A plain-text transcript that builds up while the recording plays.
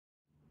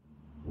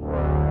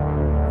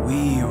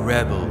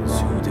rebels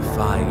who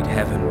defied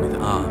heaven with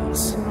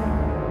arms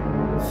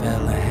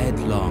fell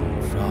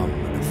headlong from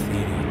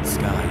ethereal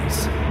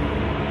skies,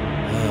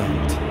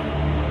 hurled,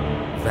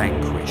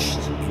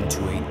 vanquished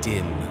into a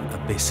dim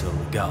abyssal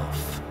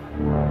gulf.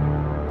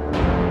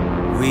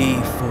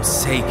 We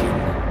forsaken,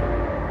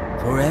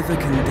 forever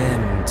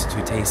condemned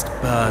to taste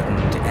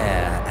burdened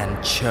air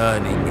and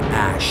churning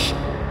ash,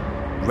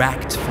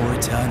 racked for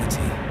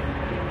eternity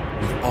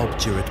with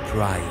obdurate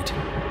pride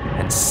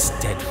and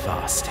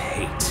steadfast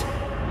hate.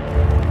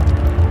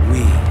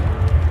 We,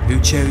 who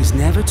chose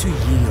never to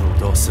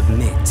yield or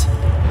submit,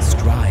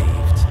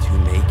 strived to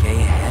make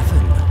a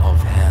heaven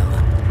of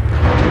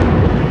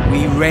hell.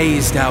 We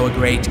raised our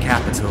great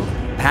capital,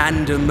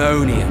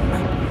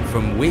 Pandaemonium,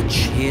 from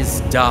which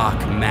his dark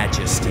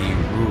majesty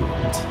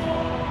ruled,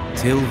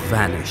 till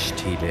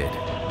vanished he did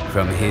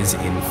from his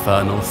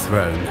infernal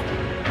throne.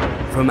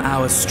 From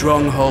our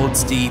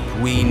strongholds deep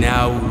we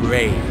now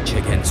rage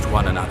against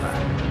one another,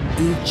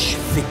 each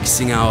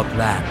fixing our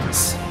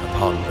plans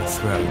upon the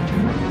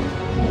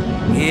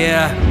throne.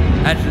 Here,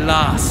 at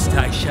last,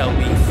 I shall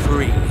be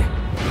free.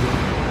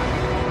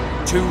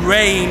 To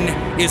reign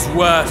is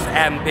worth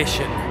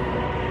ambition,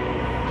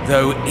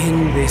 though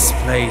in this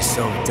place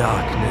of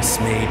darkness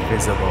made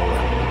visible,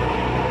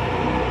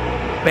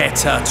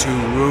 better to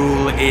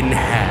rule in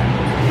hell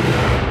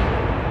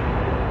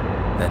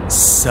than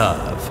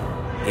serve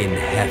in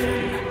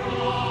heaven.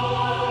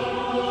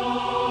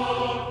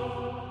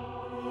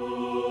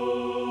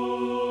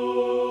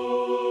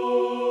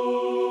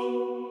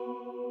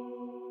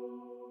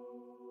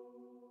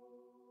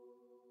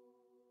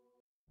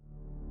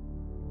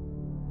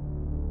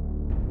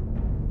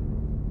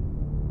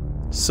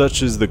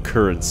 Such is the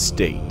current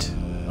state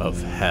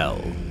of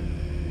hell.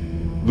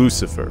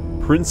 Lucifer,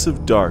 Prince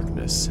of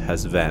Darkness,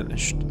 has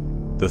vanished.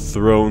 The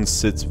throne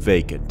sits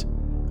vacant,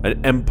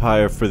 an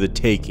empire for the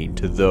taking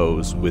to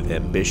those with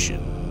ambition.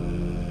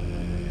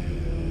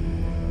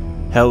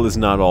 Hell is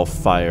not all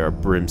fire,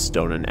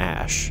 brimstone, and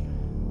ash.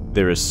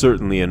 There is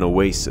certainly an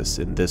oasis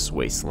in this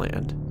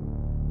wasteland.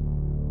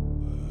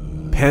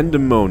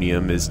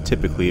 Pandaemonium is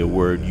typically a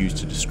word used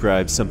to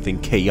describe something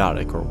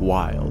chaotic or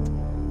wild,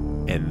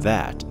 and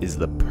that is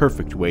the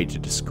perfect way to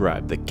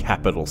describe the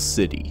capital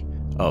city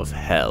of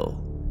hell.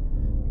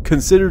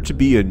 Considered to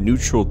be a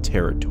neutral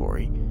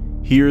territory,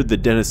 here the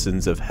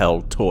denizens of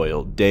hell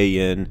toil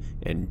day in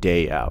and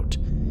day out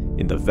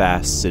in the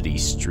vast city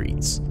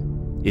streets.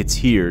 It's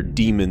here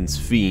demons,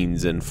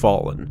 fiends, and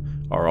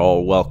fallen are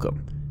all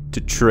welcome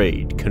to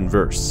trade,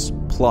 converse,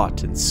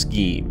 plot, and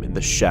scheme in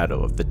the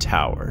shadow of the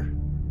tower.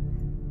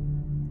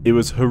 It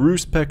was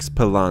Haruspex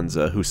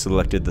Palanza who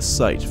selected the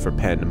site for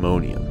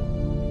Pandaemonium.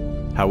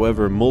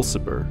 However,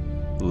 Mulciber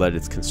led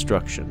its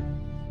construction.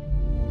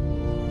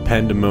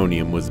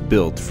 Pandaemonium was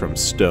built from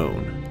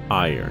stone,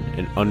 iron,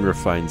 and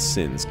unrefined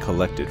sins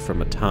collected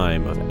from a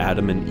time of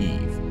Adam and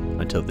Eve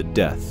until the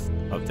death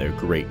of their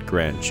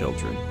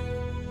great-grandchildren.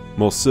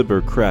 Mulciber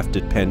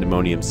crafted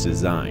Pandaemonium's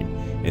design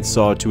and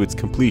saw to its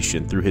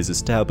completion through his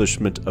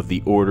establishment of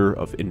the Order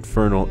of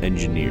Infernal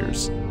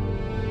Engineers,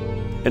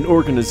 an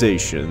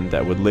organization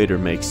that would later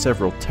make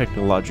several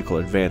technological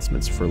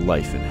advancements for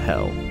life in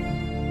hell.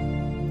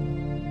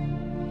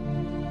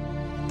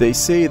 They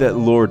say that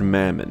Lord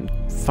Mammon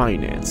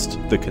financed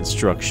the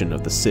construction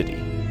of the city,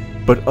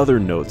 but other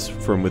notes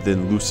from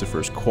within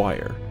Lucifer's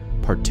choir,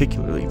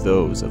 particularly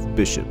those of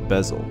Bishop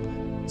Bezel,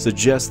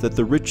 suggest that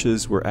the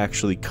riches were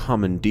actually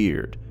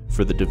commandeered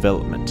for the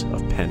development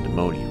of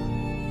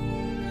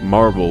Pandaemonium.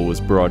 Marble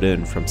was brought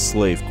in from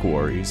slave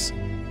quarries,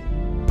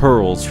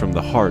 pearls from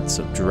the hearts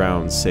of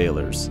drowned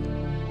sailors.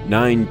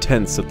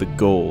 9/10 of the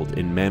gold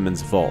in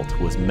Mammon's vault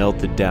was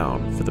melted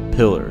down for the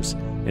pillars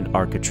and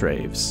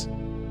architraves.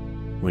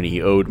 When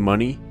he owed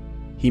money,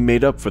 he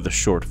made up for the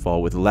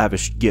shortfall with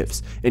lavish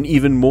gifts and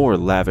even more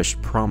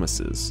lavish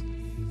promises.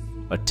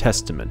 A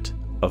testament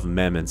of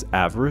Mammon's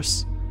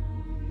avarice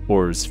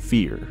or his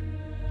fear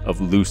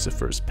of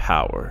Lucifer's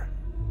power.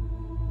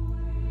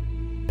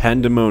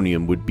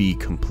 Pandaemonium would be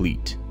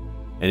complete,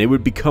 and it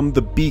would become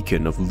the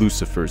beacon of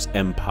Lucifer's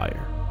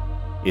empire.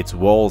 Its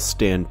walls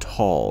stand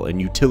tall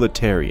and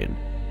utilitarian,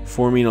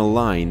 forming a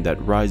line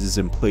that rises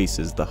in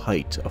places the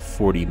height of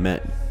 40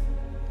 men.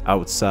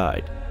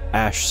 Outside,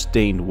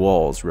 ash-stained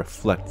walls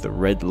reflect the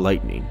red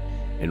lightning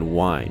and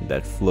wine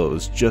that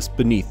flows just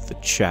beneath the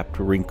chapped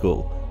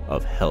wrinkle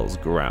of hell's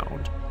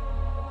ground.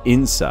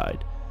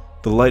 Inside,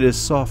 the light is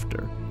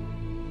softer,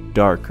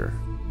 darker,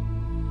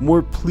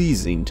 more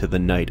pleasing to the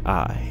night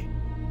eye.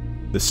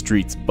 The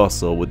streets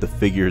bustle with the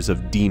figures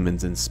of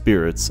demons and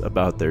spirits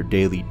about their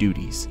daily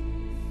duties.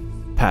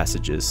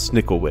 Passages,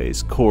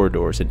 snickleways,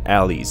 corridors, and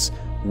alleys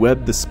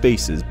web the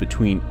spaces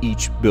between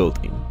each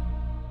building,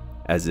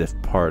 as if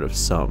part of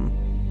some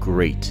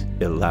great,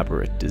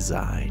 elaborate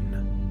design.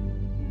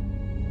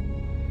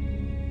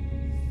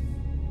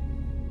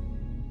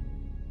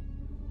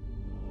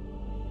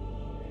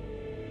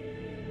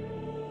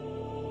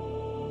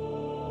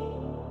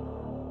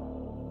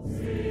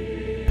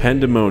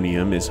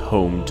 Pandaemonium is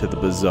home to the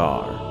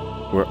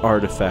bazaar, where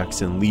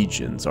artifacts and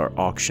legions are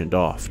auctioned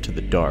off to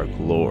the Dark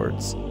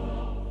Lords.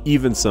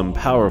 Even some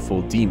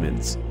powerful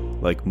demons,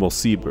 like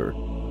Mulciber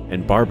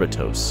and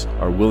Barbatos,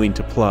 are willing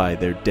to ply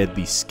their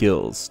deadly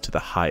skills to the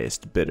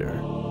highest bidder.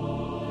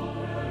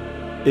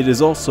 It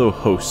is also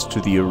host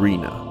to the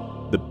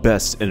arena, the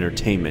best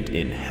entertainment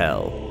in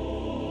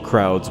hell.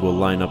 Crowds will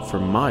line up for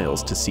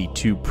miles to see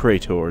two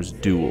praetors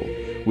duel,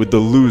 with the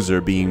loser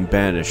being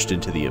banished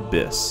into the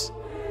abyss.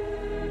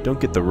 Don't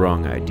get the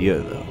wrong idea,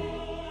 though.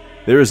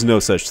 There is no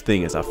such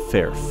thing as a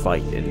fair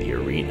fight in the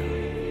arena.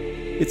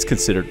 It's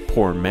considered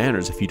poor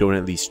manners if you don't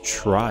at least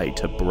try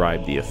to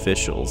bribe the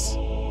officials.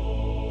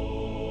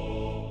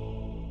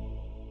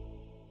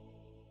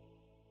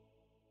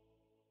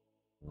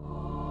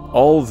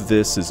 All of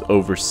this is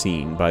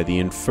overseen by the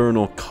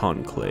Infernal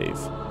Conclave,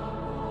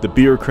 the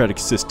bureaucratic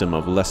system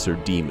of lesser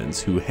demons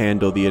who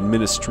handle the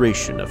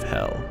administration of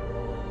hell.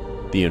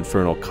 The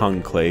Infernal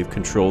Conclave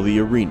control the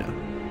arena,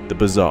 the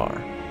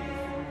bazaar,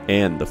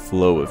 and the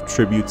flow of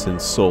tributes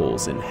and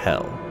souls in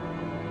hell.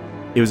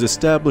 It was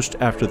established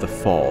after the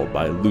fall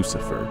by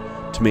Lucifer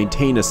to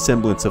maintain a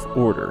semblance of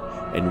order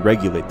and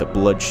regulate the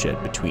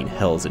bloodshed between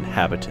hell's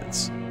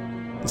inhabitants.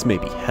 This may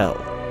be hell,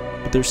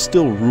 but there's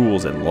still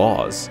rules and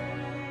laws.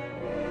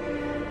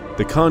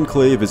 The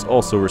Conclave is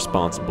also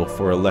responsible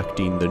for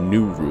electing the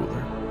new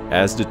ruler,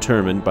 as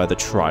determined by the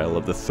trial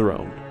of the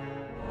throne.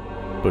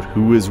 But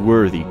who is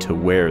worthy to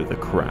wear the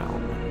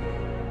crown?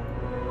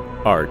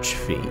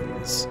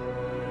 Archfiends,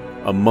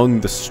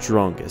 among the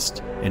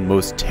strongest and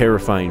most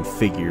terrifying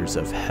figures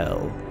of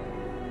hell.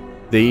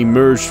 They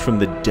emerged from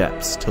the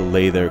depths to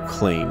lay their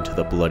claim to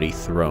the bloody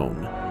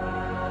throne.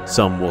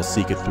 Some will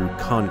seek it through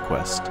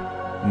conquest,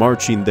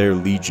 marching their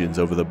legions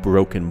over the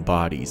broken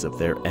bodies of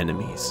their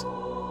enemies.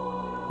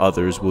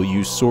 Others will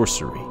use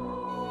sorcery,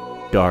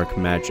 dark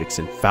magics,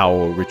 and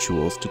foul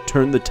rituals to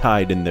turn the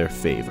tide in their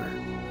favor.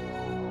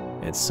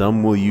 And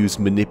some will use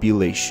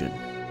manipulation,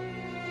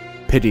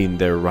 pitting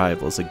their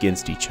rivals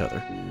against each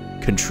other,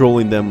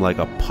 controlling them like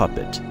a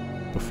puppet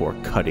before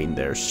cutting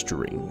their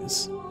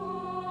strings.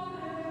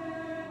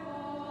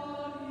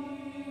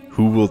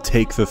 Who will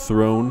take the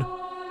throne?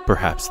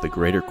 Perhaps the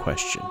greater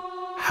question,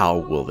 how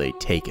will they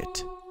take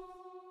it?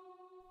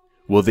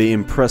 Will they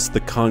impress the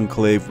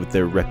Conclave with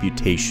their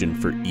reputation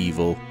for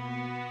evil?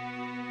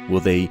 Will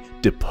they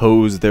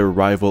depose their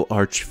rival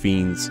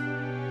archfiends?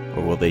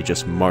 Or will they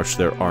just march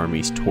their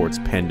armies towards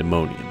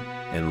Pandaemonium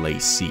and lay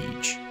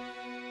siege?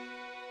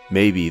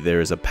 Maybe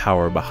there is a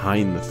power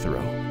behind the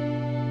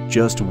throne,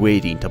 just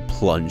waiting to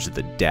plunge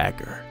the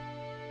dagger.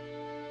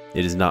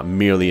 It is not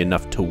merely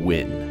enough to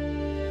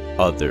win,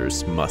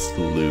 others must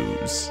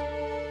lose.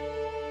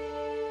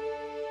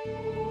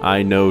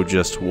 I know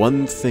just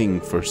one thing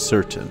for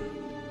certain.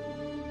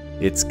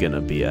 It's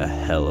gonna be a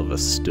hell of a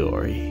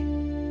story.